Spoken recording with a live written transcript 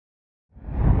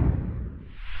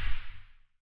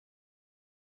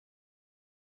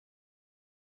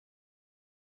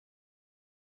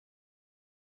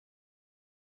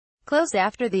close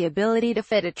after the ability to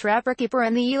fit a trapper keeper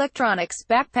and the electronics.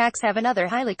 Backpacks have another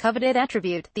highly coveted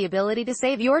attribute, the ability to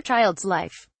save your child's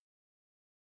life.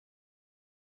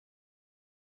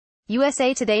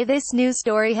 USA Today. This news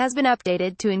story has been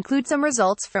updated to include some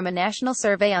results from a national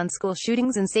survey on school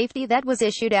shootings and safety that was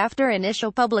issued after initial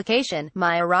publication.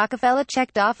 Maya Rockefeller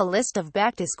checked off a list of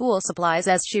back-to-school supplies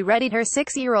as she readied her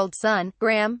 6-year-old son,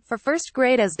 Graham, for first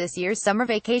grade as this year's summer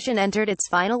vacation entered its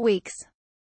final weeks.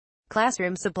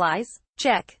 Classroom supplies?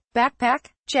 Check. Backpack?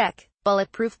 Check.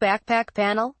 Bulletproof backpack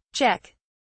panel? Check.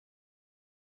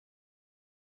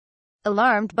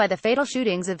 Alarmed by the fatal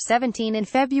shootings of 17 in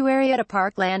February at a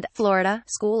Parkland, Florida,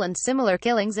 school and similar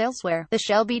killings elsewhere, the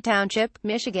Shelby Township,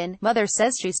 Michigan, mother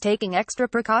says she's taking extra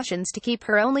precautions to keep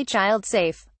her only child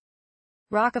safe.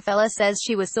 Rockefeller says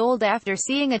she was sold after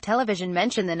seeing a television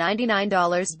mention the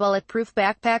 $99 bulletproof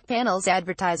backpack panels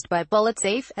advertised by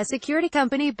BulletSafe, a security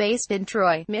company based in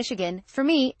Troy, Michigan. For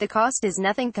me, the cost is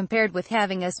nothing compared with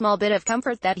having a small bit of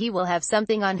comfort that he will have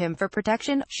something on him for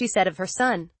protection, she said of her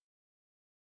son.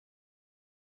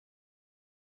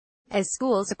 As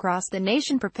schools across the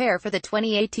nation prepare for the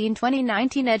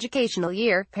 2018-2019 educational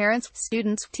year, parents,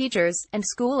 students, teachers, and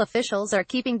school officials are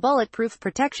keeping bulletproof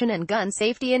protection and gun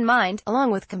safety in mind,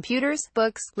 along with computers,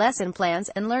 books, lesson plans,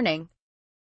 and learning.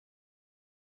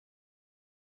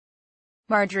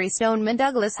 Marjorie Stoneman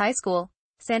Douglas High School,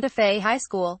 Santa Fe High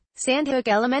School, Sandhook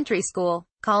Elementary School,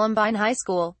 Columbine High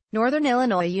School, Northern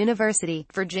Illinois University,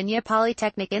 Virginia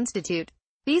Polytechnic Institute.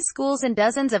 These schools and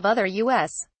dozens of other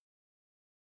U.S.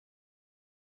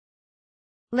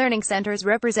 learning centers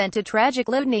represent a tragic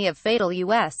litany of fatal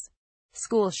U.S.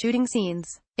 school shooting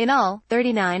scenes. In all,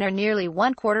 39 are nearly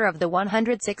one-quarter of the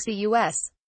 160 U.S.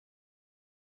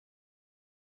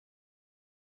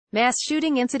 mass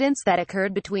shooting incidents that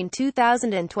occurred between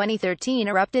 2000 and 2013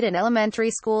 erupted in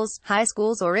elementary schools, high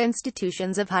schools or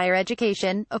institutions of higher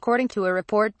education, according to a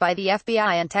report by the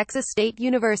FBI and Texas State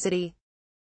University.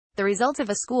 The results of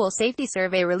a school safety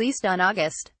survey released on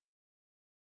August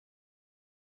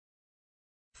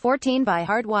 14 by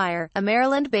Hardwire, a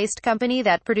Maryland-based company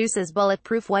that produces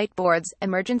bulletproof whiteboards,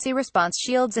 emergency response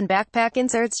shields and backpack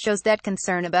inserts, shows that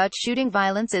concern about shooting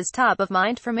violence is top of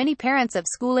mind for many parents of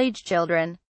school-age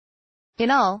children.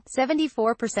 In all,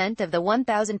 74% of the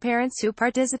 1,000 parents who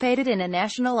participated in a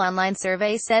national online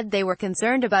survey said they were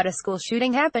concerned about a school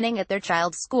shooting happening at their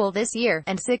child's school this year,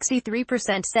 and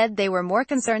 63% said they were more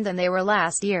concerned than they were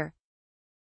last year.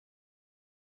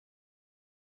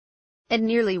 And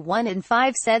nearly 1 in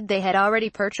 5 said they had already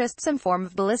purchased some form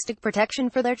of ballistic protection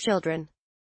for their children.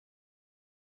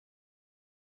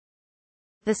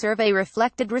 The survey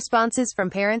reflected responses from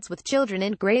parents with children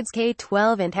in grades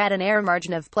K-12 and had an error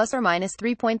margin of plus or minus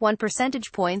 3.1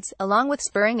 percentage points, along with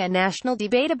spurring a national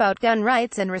debate about gun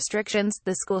rights and restrictions.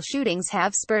 The school shootings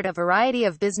have spurred a variety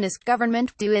of business,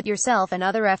 government, do-it-yourself and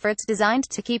other efforts designed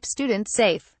to keep students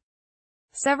safe.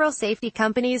 Several safety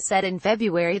companies said in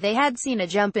February they had seen a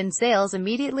jump in sales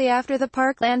immediately after the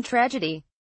Parkland tragedy.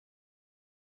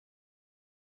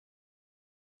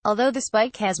 Although the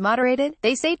spike has moderated,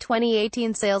 they say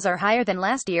 2018 sales are higher than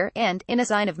last year, and, in a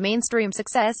sign of mainstream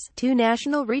success, 2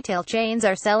 national retail chains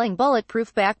are selling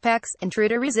bulletproof backpacks,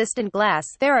 intruder-resistant glass.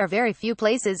 There are very few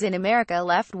places in America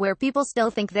left where people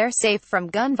still think they're safe from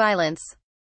gun violence.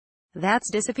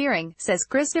 That's disappearing, says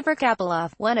Christopher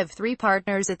Kapeloff, one of 3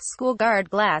 partners at School Guard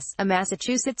Glass, a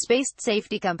Massachusetts-based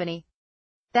safety company.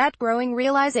 That growing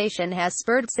realization has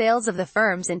spurred sales of the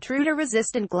firm's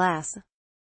intruder-resistant glass.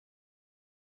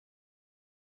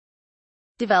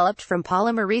 Developed from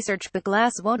polymer research, the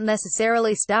glass won't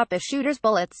necessarily stop a shooter's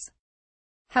bullets.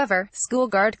 However, School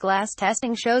Guard Glass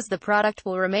testing shows the product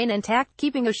will remain intact,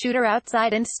 keeping a shooter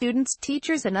outside and students,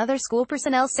 teachers and other school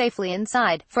personnel safely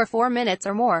inside, for 4 minutes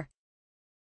or more.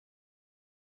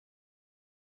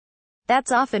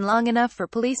 That's often long enough for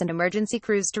police and emergency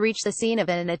crews to reach the scene of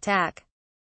an attack.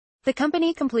 The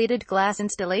company completed glass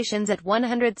installations at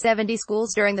 170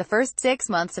 schools during the first 6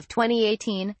 months of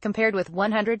 2018, compared with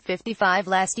 155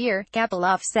 last year,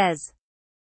 Kapeloff says.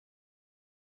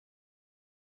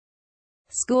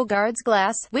 School Guard's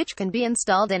glass, which can be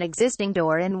installed in existing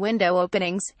door and window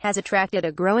openings, has attracted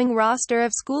a growing roster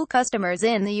of school customers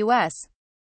in the U.S.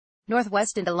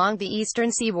 Northwest and along the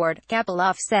eastern seaboard,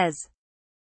 Kapeloff says.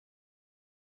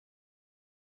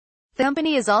 The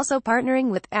company is also partnering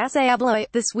with Assa Abloy,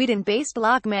 the Sweden-based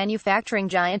lock manufacturing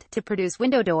giant, to produce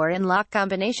window door and lock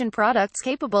combination products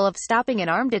capable of stopping an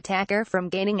armed attacker from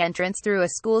gaining entrance through a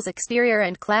school's exterior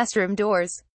and classroom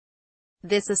doors.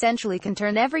 This essentially can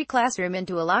turn every classroom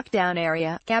into a lockdown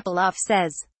area, Kapeloff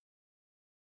says.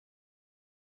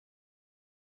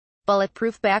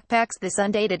 bulletproof backpacks. This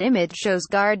undated image shows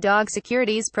Guard Dog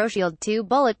Security's ProShield 2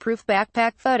 bulletproof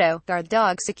backpack photo. Guard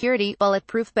Dog Security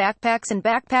bulletproof backpacks and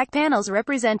backpack panels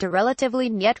represent a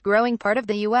relatively yet growing part of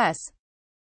the U.S.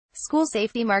 school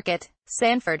safety market.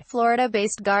 Sanford,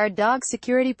 Florida-based Guard Dog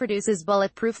Security produces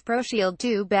bulletproof ProShield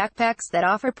 2 backpacks that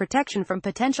offer protection from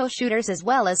potential shooters as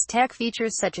well as tech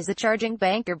features such as a charging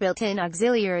bank or built-in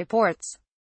auxiliary ports.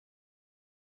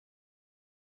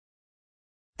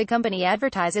 The company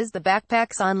advertises the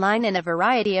backpacks online in a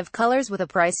variety of colors with a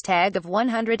price tag of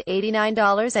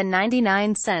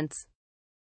 $189.99.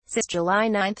 Since July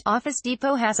 9, Office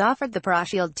Depot has offered the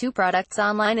ProShield 2 products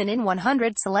online and in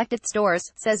 100 selected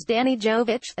stores, says Danny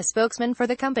Jovich, a spokesman for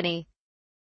the company.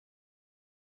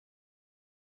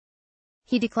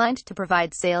 He declined to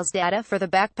provide sales data for the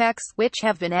backpacks, which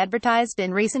have been advertised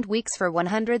in recent weeks for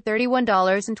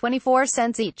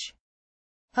 $131.24 each.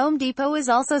 Home Depot is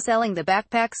also selling the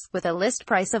backpacks, with a list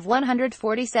price of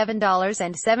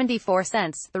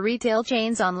 $147.74, the retail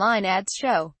chain's online ads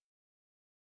show.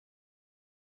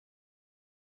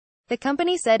 The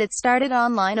company said it started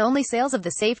online-only sales of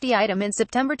the safety item in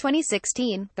September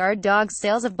 2016. Guard Dog's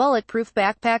sales of bulletproof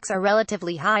backpacks are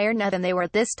relatively higher now than they were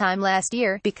at this time last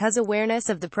year, because awareness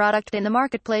of the product in the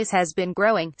marketplace has been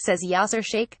growing, says Yasser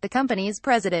Sheikh, the company's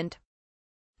president.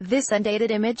 This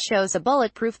undated image shows a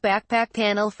bulletproof backpack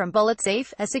panel from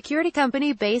BulletSafe, a security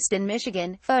company based in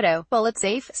Michigan. Photo: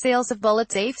 BulletSafe. Sales of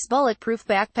BulletSafe's bulletproof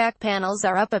backpack panels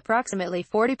are up approximately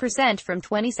 40% from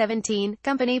 2017,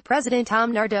 company president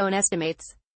Tom Nardone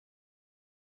estimates.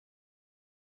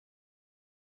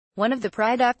 One of the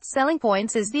product's selling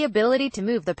points is the ability to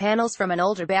move the panels from an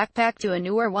older backpack to a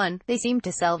newer one. They seem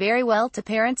to sell very well to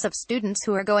parents of students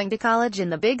who are going to college in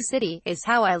the big city, is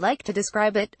how I like to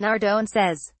describe it, Nardone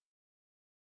says.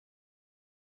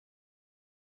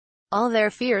 All their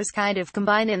fears kind of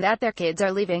combine in that their kids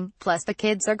are leaving, plus the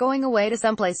kids are going away to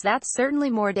someplace that's certainly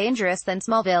more dangerous than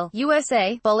Smallville,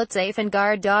 USA. BulletSafe and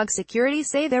Guard Dog Security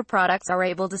say their products are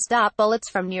able to stop bullets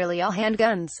from nearly all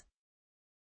handguns.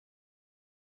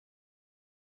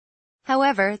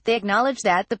 However, they acknowledge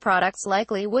that the products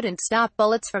likely wouldn't stop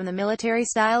bullets from the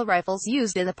military-style rifles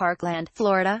used in the Parkland,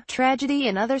 Florida, tragedy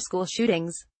and other school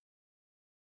shootings.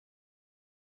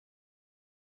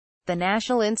 The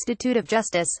National Institute of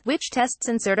Justice, which tests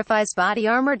and certifies body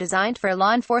armor designed for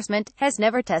law enforcement, has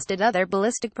never tested other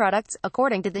ballistic products,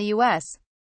 according to the U.S.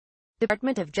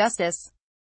 Department of Justice.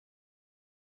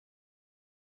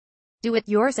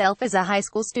 Do-it-yourself. As a high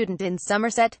school student in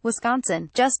Somerset, Wisconsin,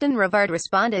 Justin Rivard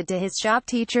responded to his shop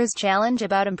teacher's challenge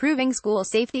about improving school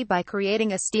safety by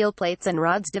creating a steel plates and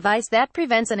rods device that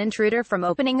prevents an intruder from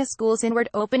opening a school's inward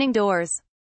opening doors.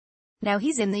 Now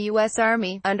he's in the U.S.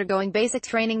 Army, undergoing basic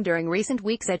training during recent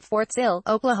weeks at Fort Sill,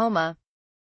 Oklahoma.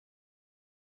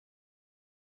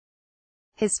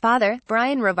 His father,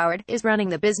 Brian Rivard, is running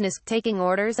the business, taking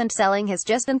orders and selling his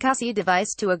Justin Cassie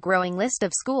device to a growing list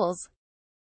of schools.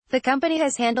 The company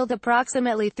has handled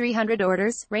approximately 300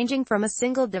 orders, ranging from a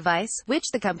single device,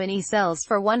 which the company sells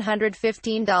for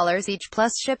 $115 each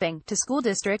plus shipping, to school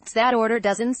districts that order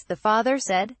dozens, the father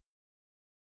said.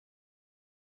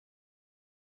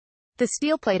 The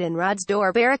steel plate and rods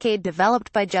door barricade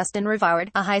developed by Justin Rivard,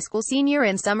 a high school senior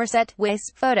in Somerset,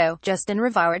 WIS. Photo: Justin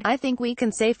Rivard. I think we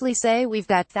can safely say we've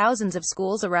got thousands of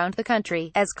schools around the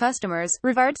country as customers,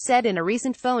 Rivard said in a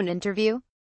recent phone interview.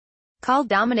 Called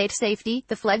Dominate Safety,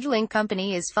 the fledgling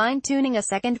company is fine-tuning a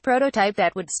second prototype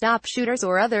that would stop shooters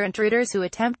or other intruders who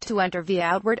attempt to enter via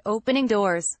outward opening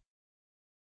doors.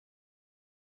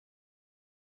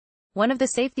 One of the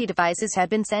safety devices had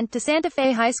been sent to Santa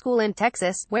Fe High School in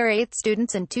Texas, where 8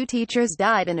 students and 2 teachers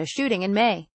died in a shooting in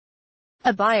May.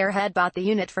 A buyer had bought the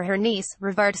unit for her niece,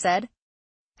 Rivard said.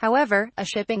 However, a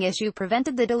shipping issue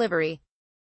prevented the delivery.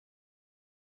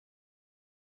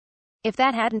 If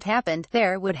that hadn't happened,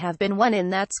 there would have been one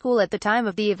in that school at the time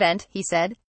of the event, he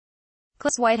said.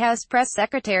 Close White House Press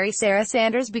Secretary Sarah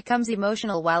Sanders becomes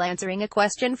emotional while answering a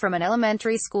question from an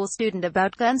elementary school student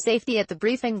about gun safety at the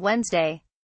briefing Wednesday.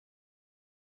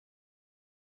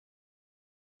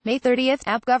 May 30,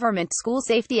 app government school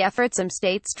safety efforts. Some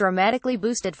states dramatically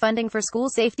boosted funding for school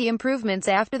safety improvements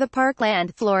after the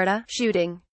Parkland, Florida,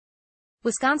 shooting.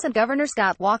 Wisconsin Governor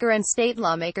Scott Walker and state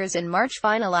lawmakers in March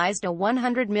finalized a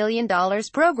 $100 million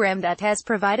program that has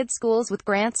provided schools with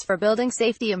grants for building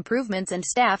safety improvements and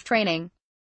staff training.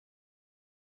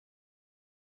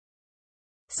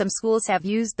 Some schools have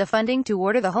used the funding to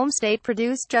order the home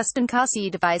state-produced Justin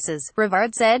Cassie devices,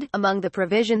 Rivard said, among the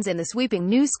provisions in the sweeping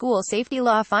new school safety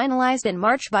law finalized in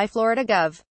March by Florida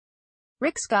Gov.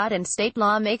 Rick Scott and state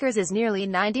lawmakers is nearly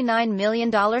 $99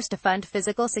 million to fund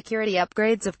physical security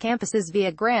upgrades of campuses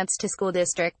via grants to school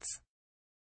districts.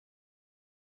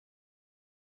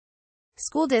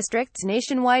 School districts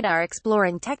nationwide are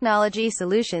exploring technology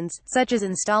solutions, such as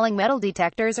installing metal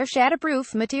detectors or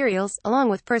shatterproof materials,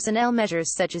 along with personnel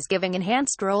measures such as giving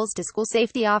enhanced roles to school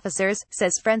safety officers,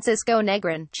 says Francisco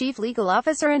Negrin, Chief Legal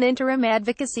Officer and Interim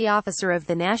Advocacy Officer of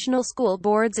the National School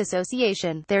Boards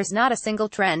Association. There's not a single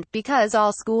trend, because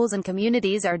all schools and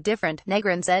communities are different,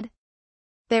 Negrin said.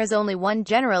 There's only one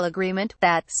general agreement,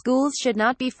 that schools should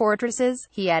not be fortresses,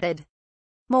 he added.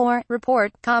 More,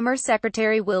 report, Commerce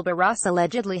Secretary Wilbur Ross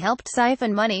allegedly helped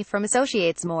siphon money from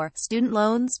associates. More, student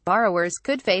loans, borrowers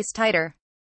could face tighter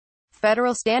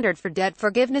federal standard for debt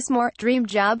forgiveness. More, dream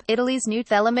job, Italy's new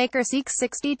telemaker seeks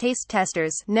 60 taste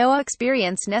testers, no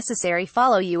experience necessary.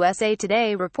 Follow USA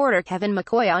Today reporter Kevin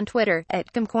McCoy on Twitter,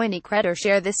 @ComCoinyCred, or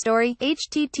share this story,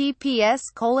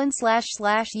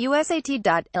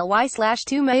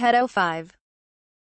 https://usat.ly/2mayhead05.